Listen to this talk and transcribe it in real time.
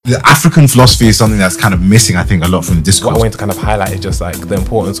The African philosophy is something that's kind of missing, I think, a lot from the discourse. What I wanted to kind of highlight is just like the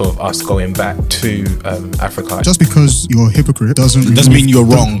importance of us going back to Africa. Just because you're a hypocrite doesn't mean you're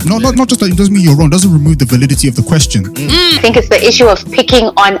wrong. Not just that. It doesn't mean you're wrong. Doesn't remove the validity of the question. I think it's the issue of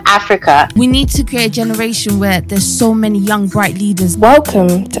picking on Africa. We need to create a generation where there's so many young, bright leaders.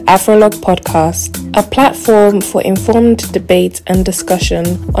 Welcome to Afrolog Podcast, a platform for informed debate and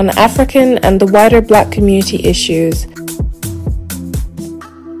discussion on African and the wider Black community issues.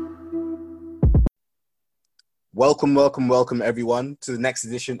 Welcome, everyone, to the next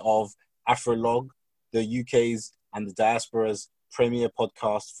edition of Afrolog, the UK's and the diaspora's premier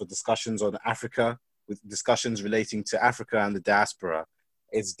podcast for discussions on Africa, with discussions relating to Africa and the diaspora.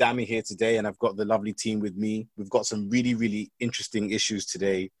 It's Dami here today, and I've got the lovely team with me. We've got some really interesting issues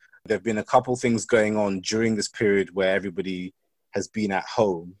today. There have been a couple things going on during this period where everybody has been at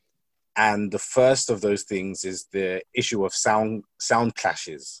home. And the first of those things is the issue of sound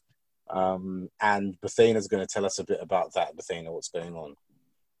clashes. And Bethana is going to tell us a bit about that. Bethana, what's going on?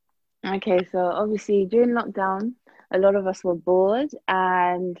 Okay, so obviously during lockdown, a lot of us were bored,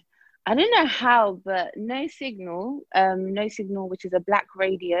 and I don't know how, but No Signal, which is a black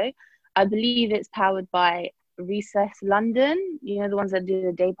radio, I believe it's powered by Recess London, you know, the ones that do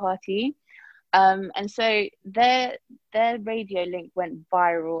the day party. And so their radio link went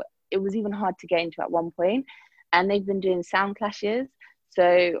viral. It was even hard to get into at one point, and they've been doing sound clashes.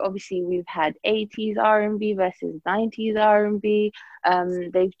 So obviously we've had 80s R&B versus 90s R&B.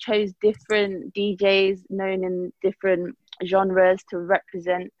 They've chose different DJs known in different genres to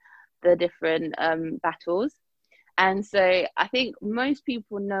represent the different battles. And so I think most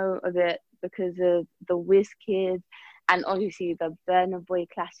people know of it because of the Wizkid and obviously the Burna Boy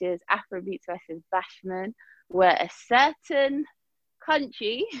clashes, Afrobeats versus Bashment, where a certain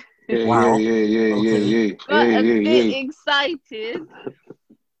country got a bit excited.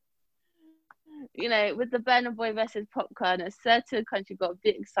 You know, with the Burna Boy versus Popcorn, a certain country got a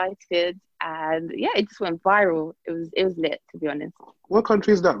bit excited, and yeah, it just went viral. It was lit, to be honest. What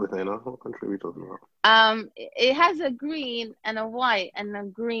country is that, Bethana? What country are we talking about? It has a green and a white and a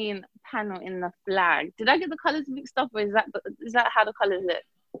green panel in the flag. Did I get the colours mixed up, or is that how the colours look?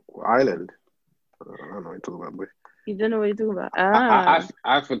 Island. I don't know what you're talking about, boy. You don't know what you're talking about.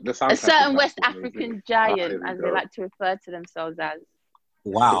 A certain West African giant, as they like to refer to themselves as.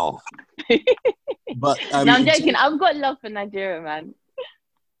 Wow. But no, I'm joking. I've got love for Nigeria, man.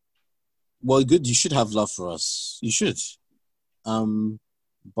 Well, good. You should have love for us. You should.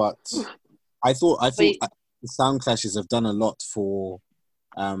 But I thought the sound clashes have done a lot for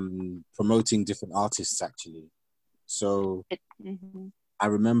promoting different artists, actually. So I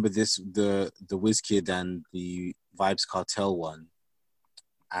remember the Wizkid and the Vybz Kartel one,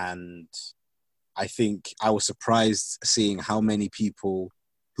 and I think I was surprised seeing how many people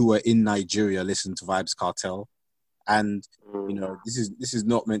who were in Nigeria listened to Vybz Kartel. And, you know, this is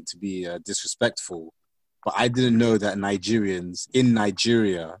not meant to be disrespectful, but I didn't know that Nigerians in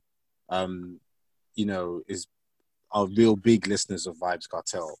Nigeria, you know, are real big listeners of Vybz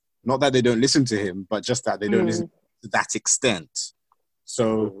Kartel. Not that they don't listen to him, but just that they don't listen to that extent.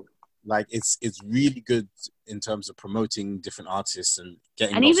 So, like, it's really good in terms of promoting different artists and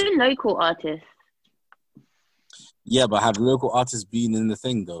getting... And even local artists. Yeah, but have local artists been in the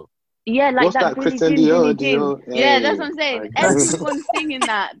thing, though? Yeah, like what's that Billie Christian Jean. Dior? Yeah, that's what I'm saying. Everyone's singing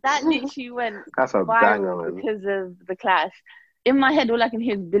that. That literally went that's a viral banger, man. because of the clash. In my head, all I can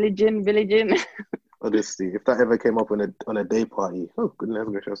hear is Billie Jean. Honestly, if that ever came up on a day party, oh goodness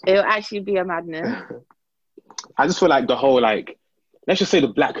gracious, it'll actually be a madness. I just feel like the whole, like, let's just say the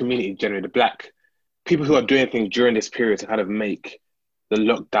black community generally, the black people who are doing things during this period to kind of make the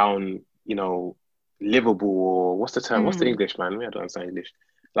lockdown, you know, livable, or what's the term? What's the English, man? I don't understand English.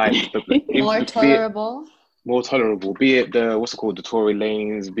 Like more tolerable. More tolerable. Be it the Tory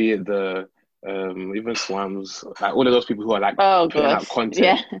Lanes, be it the even Swams, like all of those people who are like putting out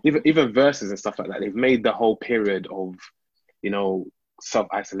content, even verses and stuff like that. They've made the whole period of, you know,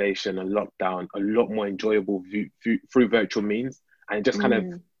 self-isolation and lockdown a lot more enjoyable through virtual means, and it just kind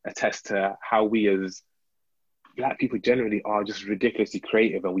of attests to how we as Black people generally are just ridiculously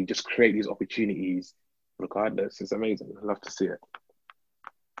creative, and we just create these opportunities regardless. It's amazing. I love to see it.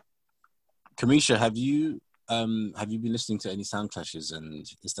 Kamisha, have you been listening to any sound clashes, and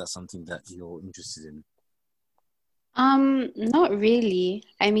is that something that you're interested in? Not really.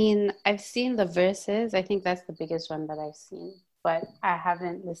 I mean, I've seen the verses. I think that's the biggest one that I've seen, but I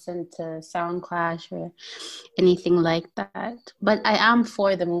haven't listened to Sound Clash or anything like that. But I am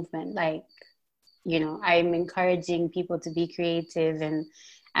for the movement. Like, you know, I'm encouraging people to be creative,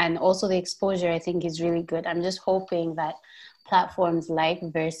 and also the exposure I think is really good. I'm just hoping that platforms like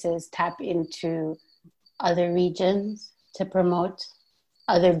Versus tap into other regions to promote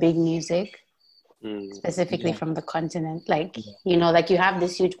other big music, specifically from the continent. Like, you know, like you have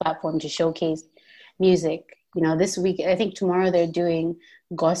this huge platform to showcase music. You know, this week, I think tomorrow they're doing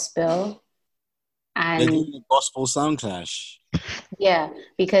gospel. And they're doing the gospel sound clash. Yeah,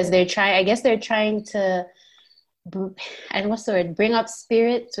 because they're trying to, and what's the word, bring up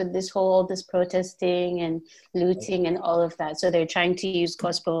spirits with all this protesting and looting and all of that. So they're trying to use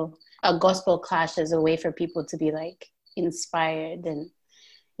a gospel clash as a way for people to be like inspired and,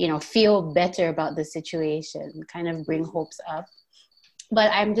 you know, feel better about the situation, kind of bring hopes up. But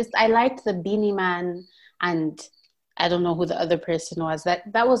I liked the Beanie Man, and I don't know who the other person was.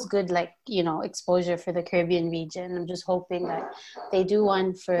 That was good, like, you know, exposure for the Caribbean region. I'm just hoping that they do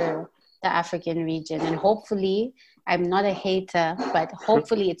one for the African region, and hopefully, I'm not a hater, but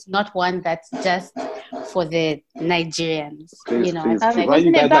hopefully it's not one that's just for the Nigerians. Please, you know, please. like, Why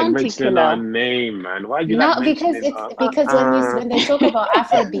you guys like mentioning our name, man? Why do you like mentioning because when they talk about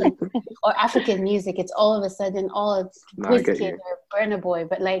Afrobeat or African music, it's all of a sudden it's Wizkid or Burna Boy.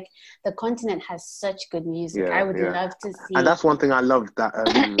 But like the continent has such good music. I would love to see. And that's one thing I love that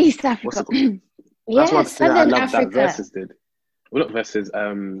East Africa. That's one thing I love Africa. that Versus did. Well, not Versus.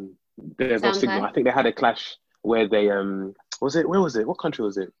 There's no signal. I think they had a clash where they where was it? What country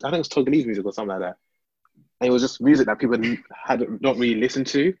was it? I think it was Togolese music or something like that. And it was just music that people had not really listened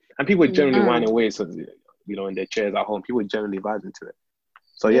to, and people were generally whining away. So, you know, in their chairs at home, people were generally vibing to it.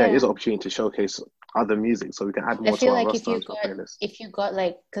 So it is an opportunity to showcase other music, so we can add more to our roster. If you got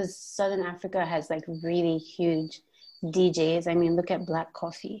like, because Southern Africa has like really huge DJs. I mean, look at Black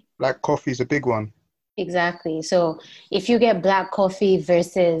Coffee. Black Coffee is a big one. Exactly. So if you get Black Coffee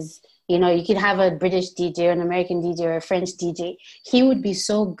versus, you know, you could have a British DJ or an American DJ or a French DJ. He would be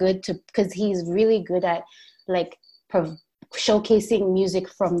so good because he's really good at like showcasing music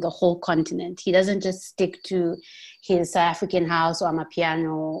from the whole continent. He doesn't just stick to his South African house or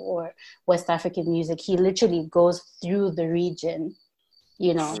Amapiano or West African music. He literally goes through the region,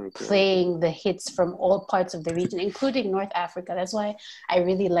 you know, playing the hits from all parts of the region, including North Africa. That's why I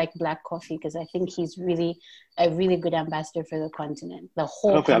really like Black Coffee, because I think he's really a really good ambassador for the continent. The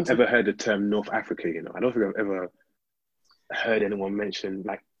whole. I don't think I've ever heard the term North Africa. You know, I don't think I've ever heard anyone mention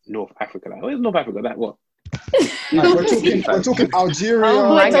like North Africa. Like, where's North Africa? Like what? We're talking Algeria.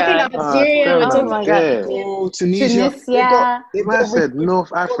 Oh my God. We're talking Tunisia. I said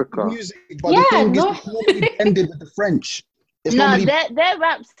North Africa. Music, but the thing is, it's normally ended with the French. Their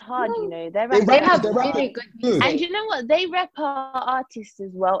rap's hard, you know. They have really good music. And you know what? They rep our artists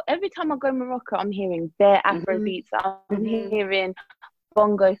as well. Every time I go to Morocco, I'm hearing their Afro beats. I'm hearing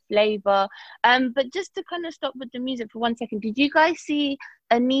bongo flavor. But just to kind of stop with the music for 1 second, did you guys see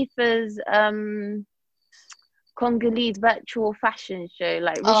Anifa's Congolese virtual fashion show?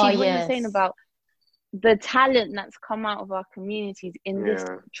 Like Rashid, what you were saying about the talent that's come out of our communities in this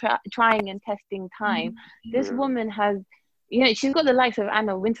trying and testing time. This woman has, you know, she's got the likes of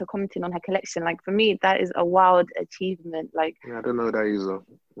Anna Wintour commenting on her collection. Like, for me, that is a wild achievement. Like, I don't know who that is though.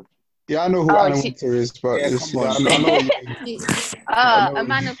 Yeah, I know who Anna Wintour is, but a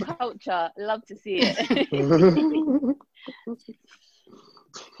man of culture. Love to see it.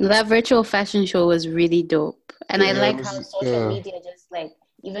 That virtual fashion show was really dope. And I like how social media just like,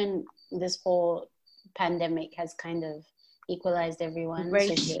 even this whole pandemic has kind of equalized everyone.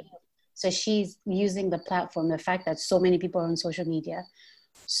 So she's using the platform, the fact that so many people are on social media,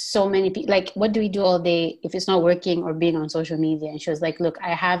 so many people, like, what do we do all day if it's not working or being on social media? And she was like, look,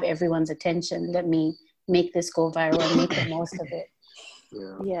 I have everyone's attention. Let me make this go viral and make the most of it.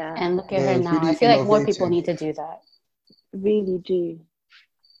 Yeah. And look at her now. Really, I feel like more people need to do that. Really do.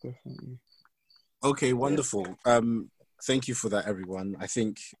 Definitely. Okay, wonderful. Thank you for that, everyone. I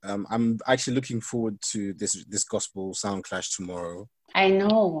think I'm actually looking forward to this gospel sound clash tomorrow. I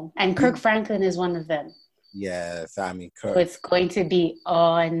know. And Kirk Franklin is one of them. Yeah, I mean, Kirk. So it's going to be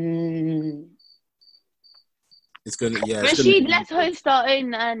on. It's going to, Rashid, let's host our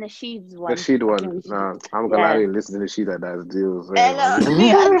own Nasheed's one. Nasheed one. No, I'm going to lie and listen to Nasheed like that. Deals.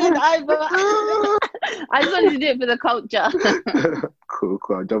 I just wanted to do it for the culture. Cool.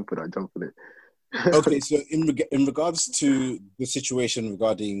 I'll jump on it. Okay, so in regards to the situation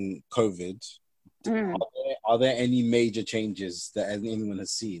regarding COVID, are there any major changes that anyone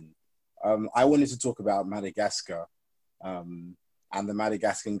has seen? I wanted to talk about Madagascar and the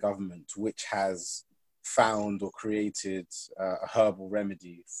Madagascan government, which has found or created a herbal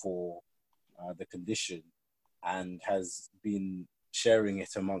remedy for the condition and has been sharing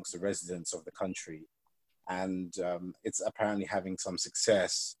it amongst the residents of the country. And it's apparently having some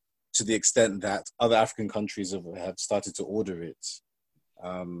success. to the extent that other African countries have started to order it.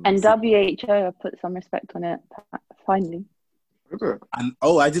 And WHO have put some respect on it, finally. And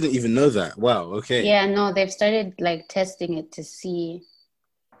I didn't even know that. Wow. Okay. Yeah, no, they've started like testing it to see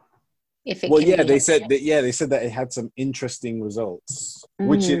if it. Well, yeah, they said that. Yeah, they said that it had some interesting results,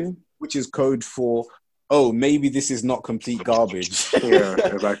 which is code for maybe this is not complete garbage. Yeah,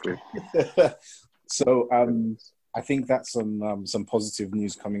 exactly. So I think that's some positive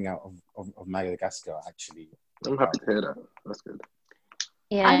news coming out of Madagascar. Actually, I'm happy to hear that. That's good.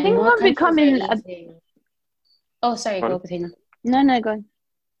 Yeah, I think we're becoming. Oh, sorry, go Katina. No, go on.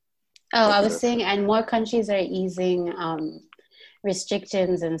 Oh, I was saying, and more countries are easing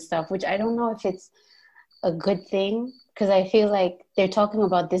restrictions and stuff, which I don't know if it's a good thing, because I feel like they're talking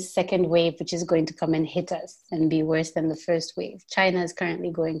about this second wave, which is going to come and hit us and be worse than the first wave. China is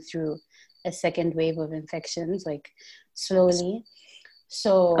currently going through a second wave of infections, like slowly.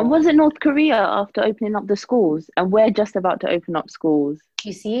 So, and was it North Korea after opening up the schools? And we're just about to open up schools.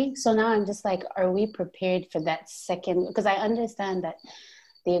 You see? So now I'm just like, are we prepared for that second? Because I understand that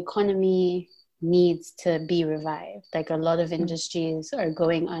the economy needs to be revived. Like a lot of industries are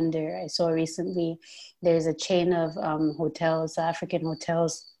going under. I saw recently there's a chain of hotels, African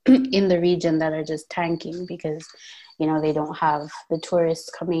hotels in the region that are just tanking because, they don't have the tourists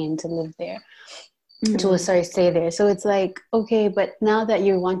coming in to live there. Stay there. So it's like, okay, but now that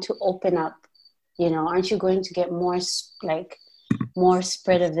you want to open up, aren't you going to get more spread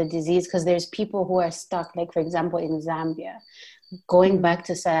of the disease? Because there's people who are stuck, like for example in Zambia, going back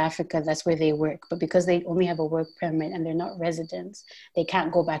to South Africa, that's where they work, but because they only have a work permit and they're not residents, they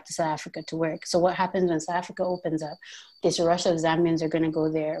can't go back to South Africa to work. So what happens when South Africa opens up? This rush of Zambians are going to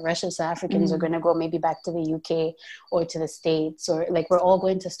go there. Rush of South Africans are going to go maybe back to the UK or to the States, or like we're all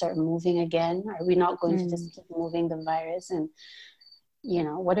going to start moving again. Are we not going to just keep moving the virus? And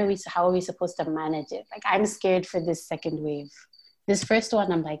how are we supposed to manage it? Like, I'm scared for this second wave. This first one,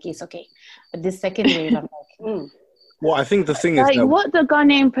 I'm like, it's okay. But this second wave, I'm like, Well, I think the thing is that what the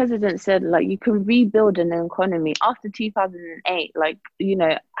Ghanaian president said, like, you can rebuild an economy after 2008. Like,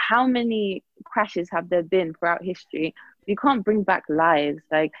 how many crashes have there been throughout history? You can't bring back lives.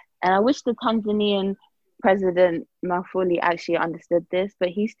 Like, and I wish the Tanzanian president Magufuli actually understood this, but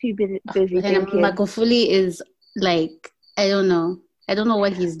he's too busy thinking. Magufuli is like, I don't know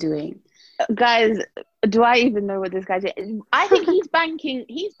what he's doing. Guys, do I even know what this guy's doing? I think he's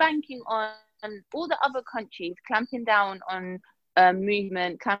banking on all the other countries clamping down on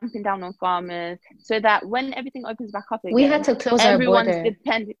movement, clamping down on farmers, so that when everything opens back up again, we had to close our border.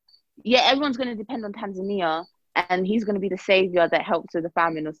 Everyone's going to depend on Tanzania, and he's going to be the savior that helps with the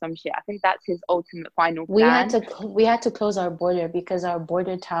famine or some shit. I think that's his ultimate final plan. We had to close our border because our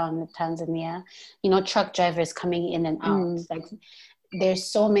border town, Tanzania, truck drivers coming in and out, like. There's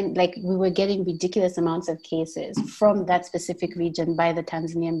so many, like we were getting ridiculous amounts of cases from that specific region by the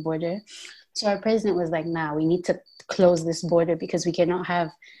Tanzanian border. So our president was like, nah, we need to close this border because we cannot have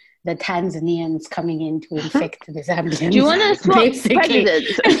the Tanzanians coming in to infect the Zambians. Do you want to swap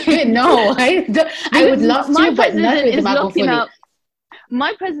presidents? No, I would love to, but not with Magufuli.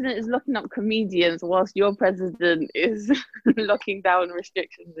 My president is locking up comedians whilst your president is locking down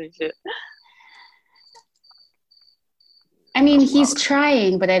restrictions and shit. I mean, he's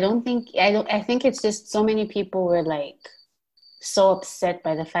trying, but I think it's just so many people were like so upset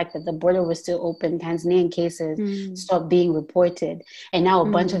by the fact that the border was still open. Tanzanian cases stopped being reported. And now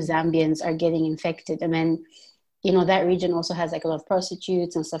a bunch of Zambians are getting infected. And then, that region also has like a lot of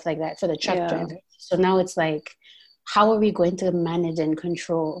prostitutes and stuff like that for the truck drivers. So now it's like, how are we going to manage and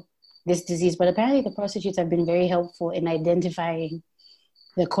control this disease? But apparently the prostitutes have been very helpful in identifying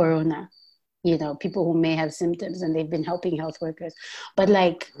the corona. People who may have symptoms, and they've been helping health workers. But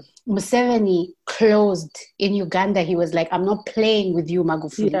like Museveni closed in Uganda, he was like, I'm not playing with you,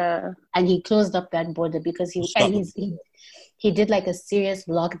 Magufuli. Yeah. And he closed up that border because he did like a serious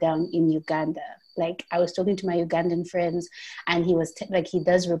lockdown in Uganda. Like I was talking to my Ugandan friends, and he was he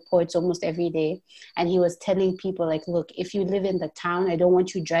does reports almost every day. And he was telling people like, look, if you live in the town, I don't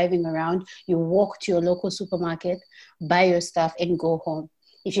want you driving around. You walk to your local supermarket, buy your stuff and go home.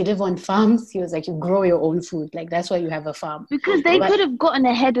 If you live on farms, he was like, you grow your own food. Like, that's why you have a farm. Because they could have gotten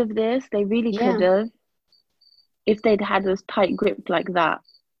ahead of this. They really could have. If they'd had a tight grip like that.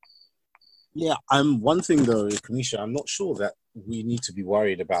 Yeah, one thing though, Kanisha, I'm not sure that we need to be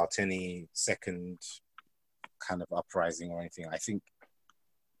worried about any second kind of uprising or anything. I think,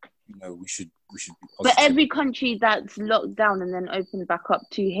 we should be positive. But every country that's locked down and then opened back up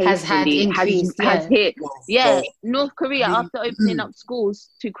too hastily has hit. North Korea, after opening up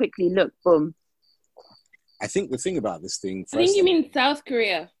schools too quickly, look, boom. I think the thing about this thing... I think you mean South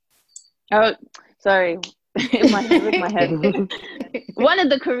Korea. Oh, sorry. With my head. One of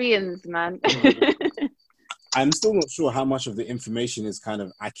the Koreans, man. I'm still not sure how much of the information is kind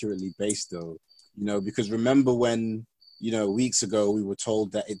of accurately based, though. Because remember when, weeks ago we were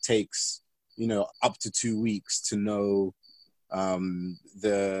told that it takes, up to 2 weeks to know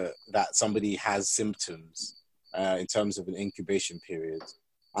that somebody has symptoms in terms of an incubation period,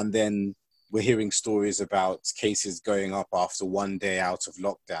 and then we're hearing stories about cases going up after 1 day out of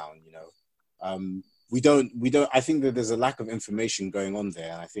lockdown. We don't. I think that there's a lack of information going on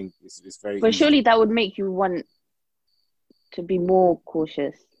there. I think it's very. But surely that would make you want to be more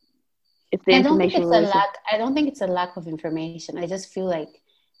cautious. If the information I don't think it's a lack of information. I just feel like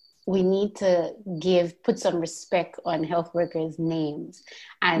we need to put some respect on health workers' names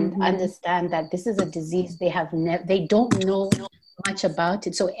and understand that this is a disease they don't know much about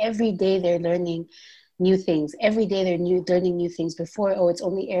it. So every day they're learning new things. Every day they're learning new things. Before, it's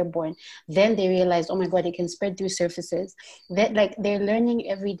only airborne. Then they realize, oh my God, it can spread through surfaces. They're learning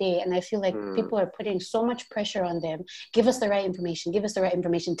every day. And I feel like people are putting so much pressure on them. Give us the right information. Give us the right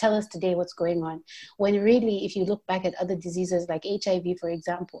information. Tell us today what's going on. When really, if you look back at other diseases like HIV, for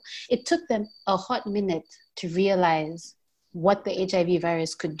example, it took them a hot minute to realize what the HIV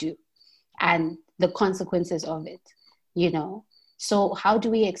virus could do and the consequences of it, So how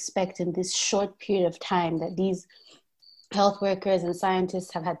do we expect in this short period of time that these health workers and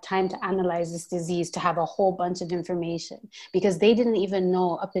scientists have had time to analyze this disease, to have a whole bunch of information? Because they didn't even know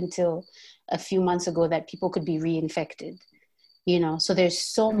up until a few months ago that people could be reinfected, So there's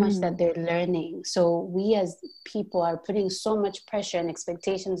so much that they're learning. So we as people are putting so much pressure and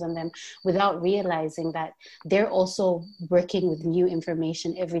expectations on them without realizing that they're also working with new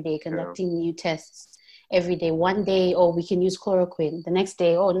information every day, conducting new tests every day. One day, we can use chloroquine. The next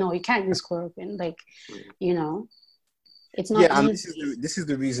day, no, you can't use chloroquine. It's not easy. And this is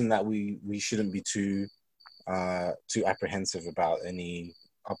the reason that we shouldn't be too apprehensive about any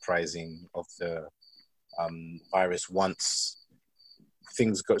uprising of the virus once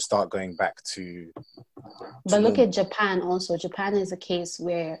things start going back to But look at Japan also. Japan is a case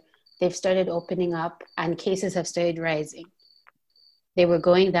where they've started opening up and cases have started rising. They were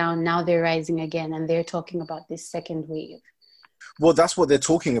going down, now they're rising again, and they're talking about this second wave. Well, that's what they're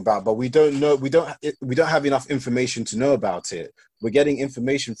talking about, but we don't know. We don't have enough information to know about it. We're getting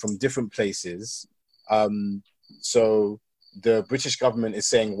information from different places. So the British government is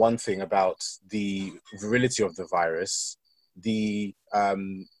saying one thing about the virility of the virus. The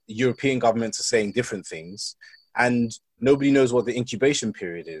European governments are saying different things, and nobody knows what the incubation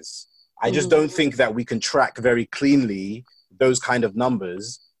period is. I just don't think that we can track very cleanly those kind of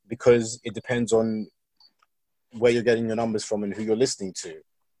numbers, because it depends on where you're getting your numbers from and who you're listening to.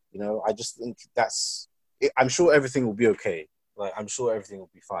 I just think I'm sure everything will be okay. I'm sure everything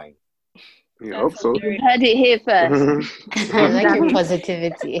will be fine. I hope so. You heard it here first. I like your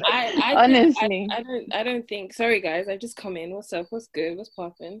positivity. Honestly, I don't think. Sorry, guys. I just come in. What's up? What's good? What's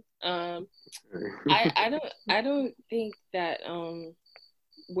popping? I don't think that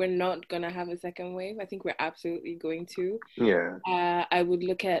we're not gonna have a second wave. I think we're absolutely going to. Yeah. I would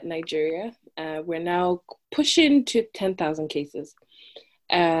look at Nigeria. We're now pushing to 10,000 cases.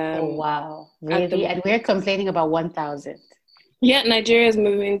 Oh wow! Really? And we're complaining about 1,000. Yeah, Nigeria is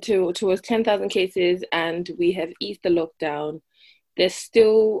moving towards 10,000 cases, and we have eased the lockdown. There's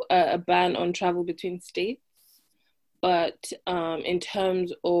still a ban on travel between states, but in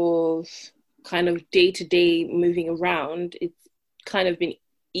terms of kind of day-to-day moving around, it's kind of been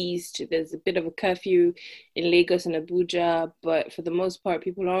eased. There's a bit of a curfew in Lagos and Abuja, but for the most part,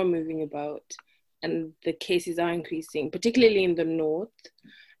 people are moving about, and the cases are increasing, particularly in the north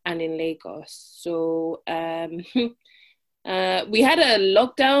and in Lagos. So we had a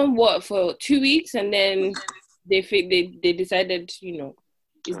lockdown for 2 weeks, and then they decided,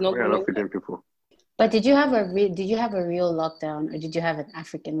 it's not going to work. People. But did you have a real lockdown, or did you have an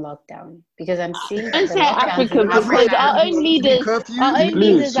African lockdown? Because I'm seeing African, because our own leaders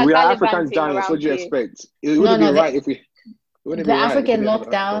are we are Africans, Daniel. What do you expect? It would have been right if we. The African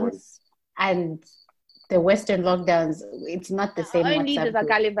lockdowns and the Western lockdowns, it's not the same. Our own leaders are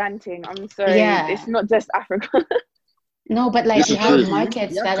gallivanting. I'm sorry, it's not just Africa. No, but you have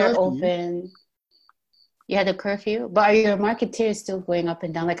markets that are open. You had a curfew, but are your marketeers still going up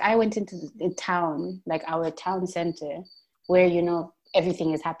and down? I went into the town, our town center, where,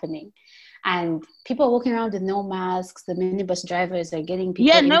 everything is happening. And people are walking around with no masks. The minibus drivers are getting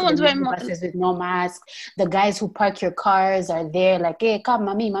people into no one's wearing buses with no masks. The guys who park your cars are there hey, come,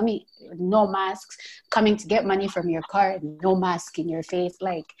 mommy, no masks. Coming to get money from your car, no mask in your face.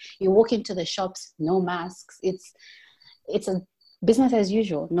 You walk into the shops, no masks. It's a business as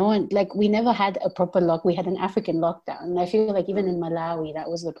usual. No one, like, we never had a proper we had an African lockdown. And I feel like even in Malawi, that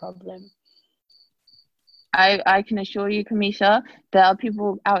was the problem. I can assure you, Kamisha, there are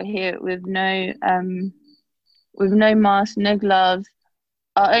people out here with no mask, no gloves.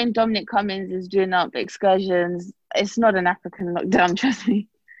 Our own Dominic Cummings is doing up excursions. It's not an African lockdown, trust me.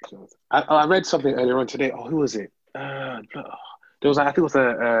 I read something earlier on today. Oh, who was it? There was, I think it was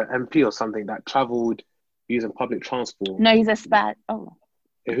a MP or something that travelled using public transport. No, he's a spat. Oh,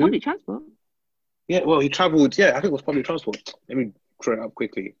 who? Public transport? Yeah, well, he travelled. Yeah, I think it was public transport. Let me throw it up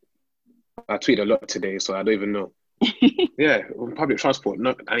quickly. I tweeted a lot today, so I don't even know. Yeah, public transport.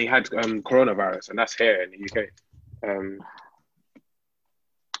 No, and he had coronavirus, and that's here in the UK.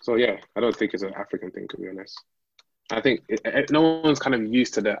 So yeah, I don't think it's an African thing, to be honest. I think no one's kind of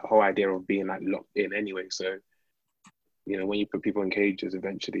used to the whole idea of being like locked in anyway. So, you know, when you put people in cages,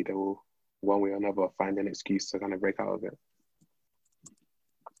 eventually they will, one way or another, find an excuse to kind of break out of it.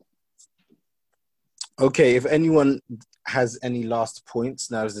 Okay, if anyone has any last points,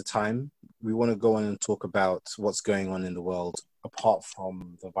 now is the time. We want to go on and talk about what's going on in the world apart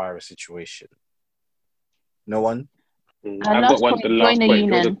from the virus situation. No one? I've got one. The last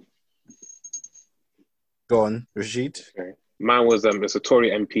point. Go on, Rashid. Okay. Mine was it's a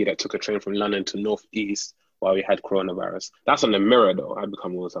Tory MP that took a train from London to North East while we had coronavirus. That's on the Mirror, though. I'd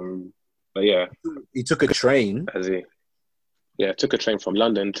become awesome. But yeah, he took a train. Took a train from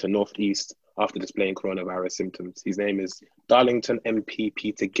London to North East after displaying coronavirus symptoms. His name is Darlington MP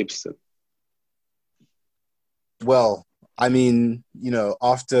Peter Gibson. Well, I mean, you know,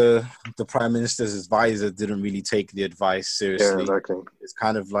 after the Prime Minister's advisor didn't really take the advice seriously, yeah, exactly. It's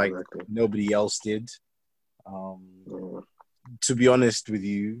kind of like nobody else did. To be honest with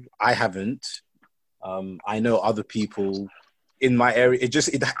you, I haven't. I know other people in my area. It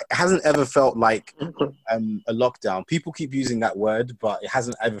hasn't ever felt like a lockdown. People keep using that word, but it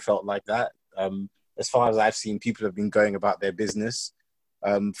hasn't ever felt like that. As far as I've seen, people have been going about their business.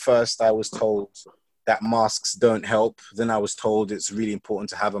 First, I was told that masks don't help. Then I was told it's really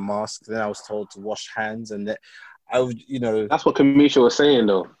important to have a mask. Then I was told to wash hands, and that that's what Kamisha was saying,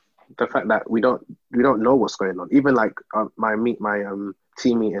 though. The fact that we don't know what's going on. Even like my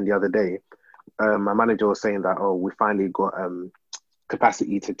team meeting the other day, my manager was saying that we finally got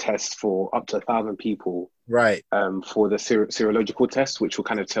capacity to test for up to 1,000 people, right? For the serological test, which will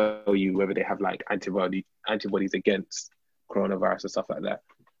kind of tell you whether they have like antibodies against coronavirus and stuff like that.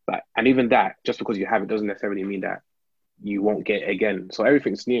 And even that, just because you have it, doesn't necessarily mean that you won't get it again. So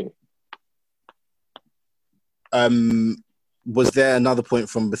everything's new. Was there another point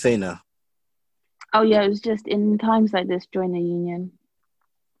from Bethena? Oh yeah, it was just in times like this, join a union.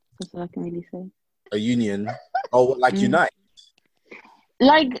 That's all I can really say. A union? Oh, like Unite?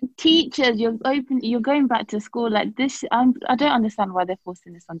 Like teachers, you're going back to school like this. I don't understand why they're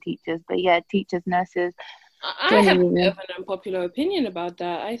forcing this on teachers, but yeah, teachers, nurses. I have a bit of an unpopular opinion about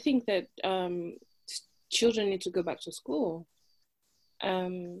that. I think that children need to go back to school.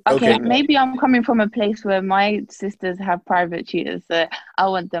 Okay, maybe I'm coming from a place where my sisters have private tutors, so I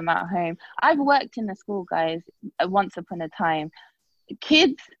want them at home. I've worked in a school, guys, once upon a time.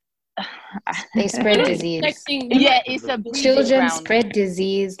 Kids, they spread disease. Yeah, it's a children spread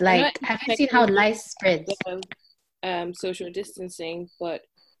disease. Like, have you seen how lice spreads? Social distancing, but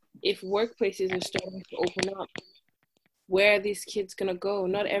if workplaces are starting to open up, where are these kids gonna go?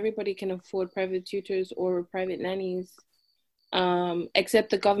 Not everybody can afford private tutors or private nannies. Except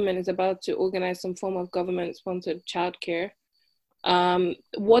the government is about to organize some form of government-sponsored childcare.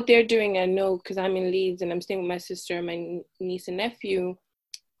 What they're doing, I know, because I'm in Leeds and I'm staying with my sister and my niece and nephew.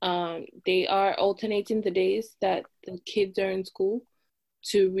 They are alternating the days that the kids are in school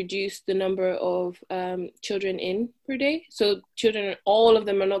to reduce the number of children in per day. So children, all of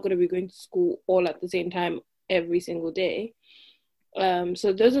them are not going to be going to school all at the same time every single day.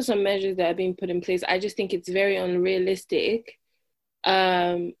 So those are some measures that are being put in place. I just think it's very unrealistic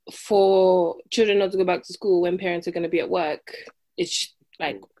for children not to go back to school when parents are going to be at work. It's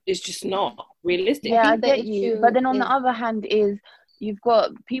just not realistic. Yeah, I get you. But then on the other hand you've got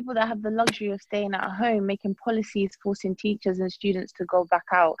people that have the luxury of staying at home, making policies, forcing teachers and students to go back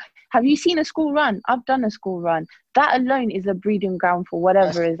out. Have you seen a school run? I've done a school run. That alone is a breeding ground for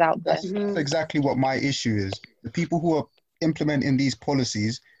whatever is out there. That's exactly what my issue is. The people who are implementing these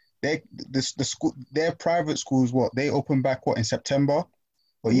policies, their private schools, they open back in September,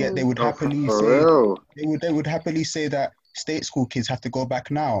 but yet they would happily say that state school kids have to go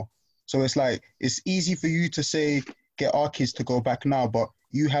back now. So it's like, it's easy for you to say get our kids to go back now, but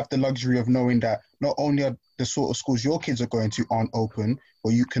you have the luxury of knowing that not only are the sort of schools your kids are going to aren't open,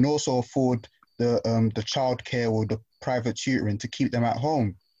 but you can also afford the childcare or private tutoring to keep them at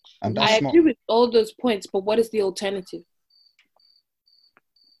home. And that's I agree with all those points, but what is the alternative?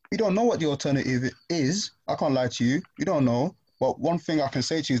 We don't know what the alternative is. I can't lie to you. We don't know. But one thing I can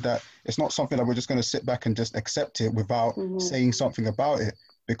say to you is that it's not something that we're just going to sit back and just accept it without saying something about it,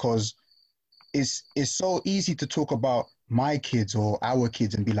 because it's so easy to talk about my kids or our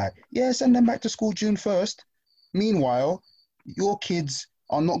kids and be like, yeah, send them back to school June 1st. Meanwhile, your kids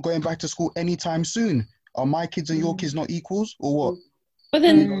are not going back to school anytime soon. Are my kids and your kids not equals or what? But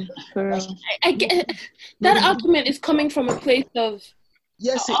then I get that argument is coming from a place of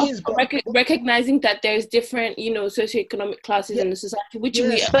recognizing that there's different, socioeconomic classes in the society,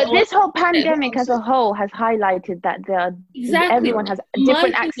 but this whole pandemic as a whole has highlighted that everyone has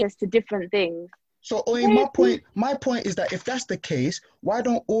different access to different things. So my point is that if that's the case, why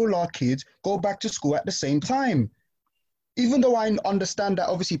don't all our kids go back to school at the same time? Even though I understand that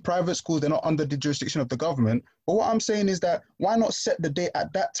obviously private schools, they're not under the jurisdiction of the government, but what I'm saying is that why not set the date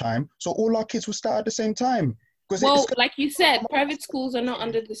at that time so all our kids will start at the same time? Well, like you said, private schools are not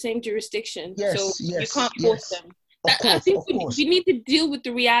under the same jurisdiction, so you can't force them. I think we need to deal with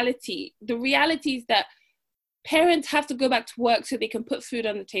the reality. The reality is that parents have to go back to work so they can put food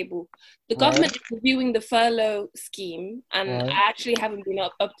on the table. The government is reviewing the furlough scheme, and I actually haven't been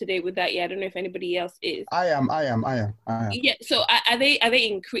up to date with that yet. I don't know if anybody else is. I am. Yeah. So are they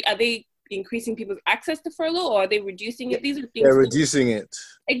increasing people's access to furlough, or are they reducing it? These are things. They're reducing it.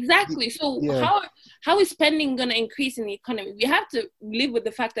 Exactly. So how is spending going to increase in the economy? We have to live with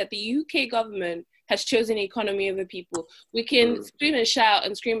the fact that the UK government has chosen economy over people. We can scream and shout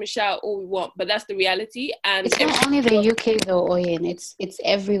all we want, but that's the reality. And it's not only the UK though, Oyen. It's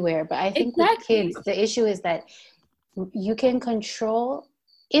everywhere. But I think with kids, the issue is that you can control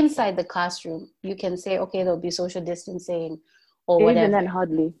inside the classroom. You can say, okay, there'll be social distancing or whatever. Even then,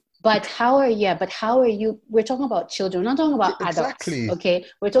 hardly. But how are you? We're talking about children. We're not talking about adults. Okay,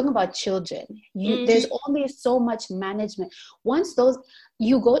 we're talking about children. There's only so much management. Once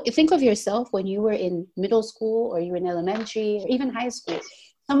you go, think of yourself when you were in middle school or you were in elementary or even high school.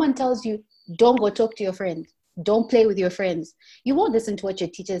 Someone tells you, don't go talk to your friends. Don't play with your friends. You won't listen to what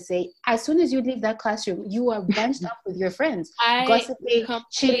your teachers say. As soon as you leave that classroom, you are bunched up with your friends, gossiping,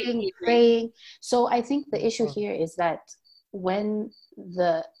 chilling, praying. So I think the issue here is that when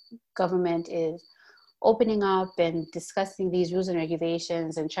the government is opening up and discussing these rules and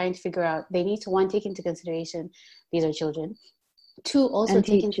regulations and trying to figure out, they need to, one, take into consideration these are children, two, also and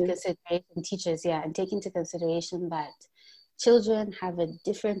take into consideration teachers, and take into consideration that children have a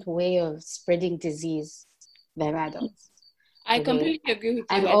different way of spreading disease than adults. I completely agree with you.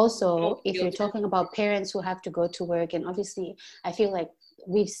 And also, if you're talking about parents who have to go to work, and obviously I feel like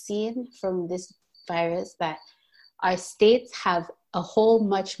we've seen from this virus that our states have a whole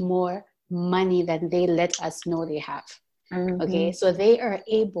much more money than they let us know they have. Okay, so they are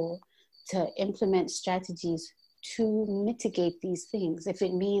able to implement strategies to mitigate these things. If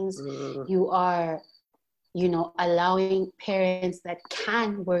it means you are, allowing parents that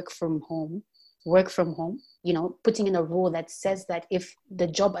can work from home, putting in a rule that says that if the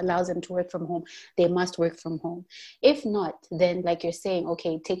job allows them to work from home, they must work from home. If not, then like you're saying,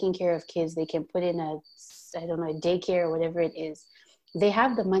 okay, taking care of kids, they can put in a daycare or whatever it is. They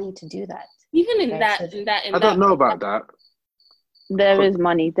have the money to do that. Even in I don't know about that. There is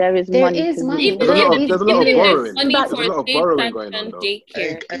money. There is money. There's a lot of borrowing going on.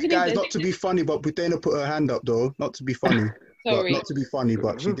 Hey, guys, not to be funny, but Butena put her hand up though. Not to be funny. Sorry. Not to be funny,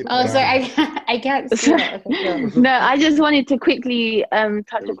 but she did. Oh, sorry, I can't see that. No, I just wanted to quickly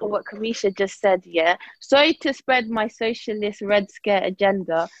touch upon what Kamisha just said. Yeah, sorry to spread my socialist Red Scare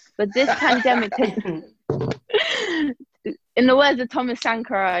agenda, but this pandemic, in the words of Thomas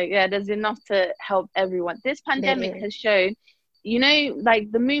Sankara, there's enough to help everyone. This pandemic has shown, like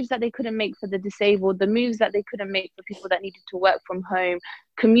the moves that they couldn't make for the disabled, the moves that they couldn't make for people that needed to work from home,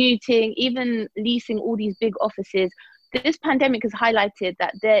 commuting, even leasing all these big offices. This pandemic has highlighted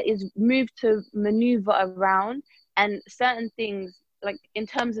that there is move to maneuver around, and certain things, like in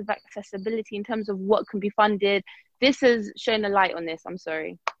terms of accessibility, in terms of what can be funded, this has shown a light on this. I'm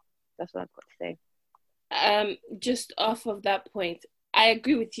sorry. That's what I've got to say. Just off of that point, I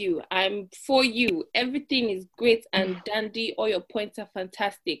agree with you. I'm for you. Everything is great and dandy. All your points are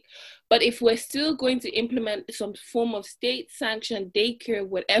fantastic. But if we're still going to implement some form of state-sanctioned daycare,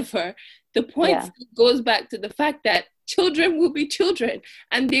 whatever, the point goes back to the fact that children will be children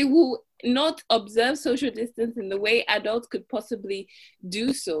and they will not observe social distance in the way adults could possibly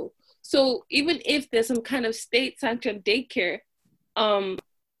do so. So even if there's some kind of state-sanctioned daycare,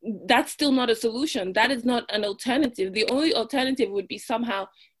 that's still not a solution. That is not an alternative. The only alternative would be somehow,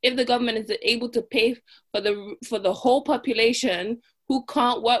 if the government is able to pay for the whole population who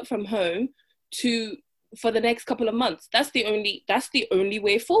can't work from home for the next couple of months. That's the only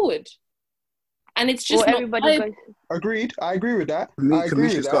way forward. And it's just everybody goes. Agreed. I agree with that.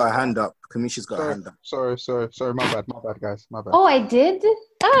 Kamisha's got her hand up. Her hand up. Sorry. My bad, guys. My bad. Oh, I did?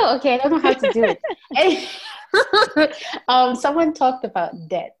 Oh, okay. I don't know how to do it. Someone talked about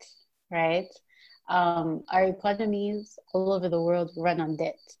debt, right? Our economies all over the world run on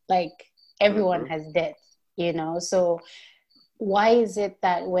debt. Like, everyone has debt, So why is it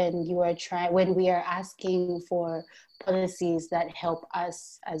that when we are asking for policies that help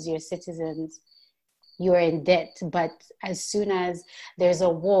us as your citizens, you are in debt, but as soon as there's a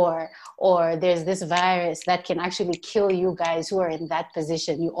war or there's this virus that can actually kill you guys who are in that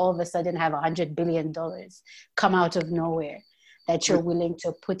position, you all of a sudden have $100 billion come out of nowhere that you're willing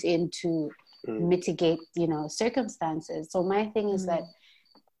to put in to mitigate, circumstances. So my thing is that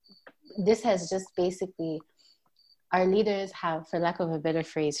this has just basically, our leaders have, for lack of a better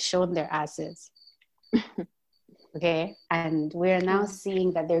phrase, shown their asses. Okay, and we're now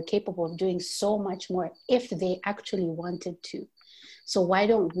seeing that they're capable of doing so much more if they actually wanted to. So why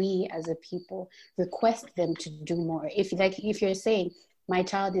don't we as a people request them to do more? If you're saying, my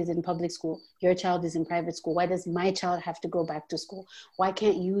child is in public school, your child is in private school, why does my child have to go back to school? Why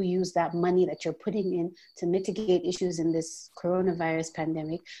can't you use that money that you're putting in to mitigate issues in this coronavirus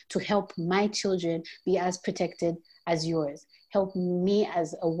pandemic to help my children be as protected as yours? Help me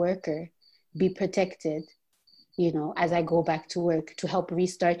as a worker be protected, as I go back to work, to help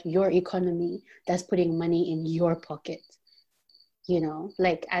restart your economy that's putting money in your pocket.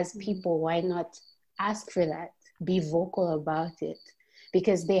 As people, why not ask for that? Be vocal about it.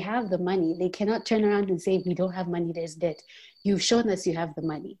 Because they have the money. They cannot turn around and say, we don't have money, there's debt. You've shown us you have the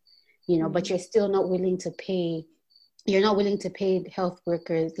money, but you're still not willing to pay. You're not willing to pay health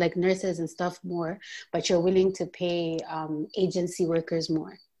workers, like nurses and stuff, more, but you're willing to pay agency workers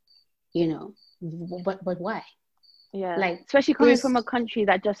more, but why? Yeah, especially coming from a country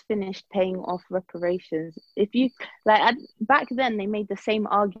that just finished paying off reparations. If you back then, they made the same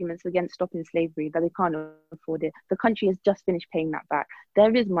arguments against stopping slavery, that they can't afford it. The country has just finished paying that back.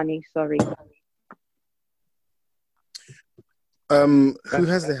 There is money. Sorry. Who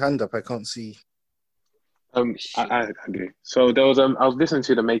has their hand up? I can't see. I agree. So there was I was listening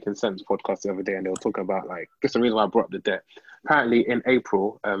to the Making Sense podcast the other day, and they were talking about just the reason why I brought up the debt. Apparently, in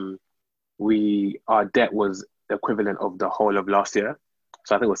April, our debt was equivalent of the whole of last year.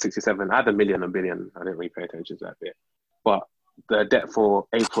 So I think it was 67. I had a million, a billion. I didn't really pay attention to that bit. But the debt for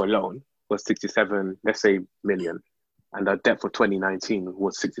April alone was 67, let's say, million. And the debt for 2019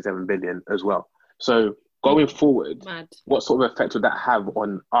 was 67 billion as well. So going forward, what sort of effect would that have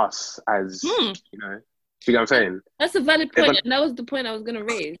on us as, see what I'm saying? That's a valid point. And that was the point I was going to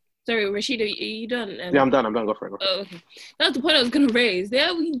raise. Sorry, Rashid, are you done? Yeah, I'm done. Go for it. Oh, okay. That's the point I was going to raise.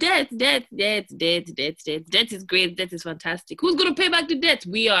 Debt is great. Debt is fantastic. Who's going to pay back the debt?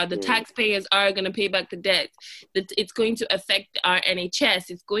 We are. The taxpayers are going to pay back the debt. It's going to affect our NHS.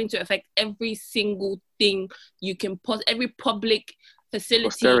 It's going to affect every single thing you can every public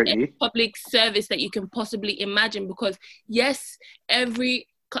facility, every public service that you can possibly imagine. Because yes, every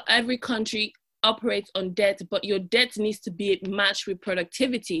country operates on debt, but your debt needs to be matched with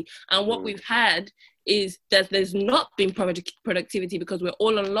productivity. And what we've had is that there's not been productivity because we're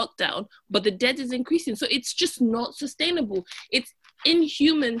all on lockdown, but the debt is increasing. So it's just not sustainable. It's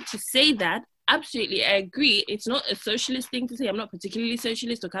inhuman to say that. Absolutely, I agree. It's not a socialist thing to say. I'm not particularly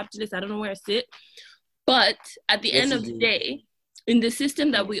socialist or capitalist. I don't know where I sit. But at the end of the day, in the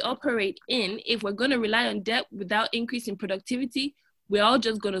system that we operate in, if we're going to rely on debt without increasing productivity, we're all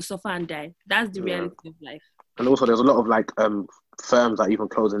just going to suffer and die. That's the reality of life. And also, there's a lot of firms that are even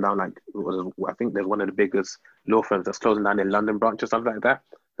closing down. I think there's one of the biggest law firms that's closing down in London branch or something like that.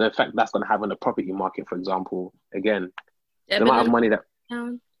 The effect that's going to have on the property market, for example, again, the amount of money that...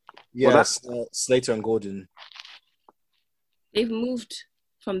 Yes, Slater and Gordon. They've moved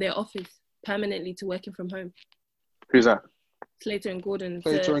from their office permanently to working from home. Who's that? Slater and Gordon.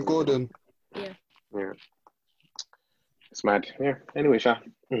 Yeah. It's mad. Yeah. Anyway, Sha.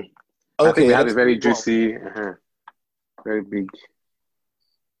 Okay, I think we had a very juicy, very big.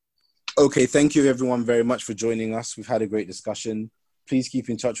 Okay, thank you everyone very much for joining us. We've had a great discussion. Please keep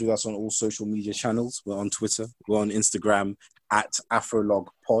in touch with us on all social media channels. We're on Twitter. We're on Instagram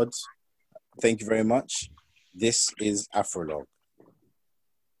 @AfrologPod. Thank you very much. This is Afrolog.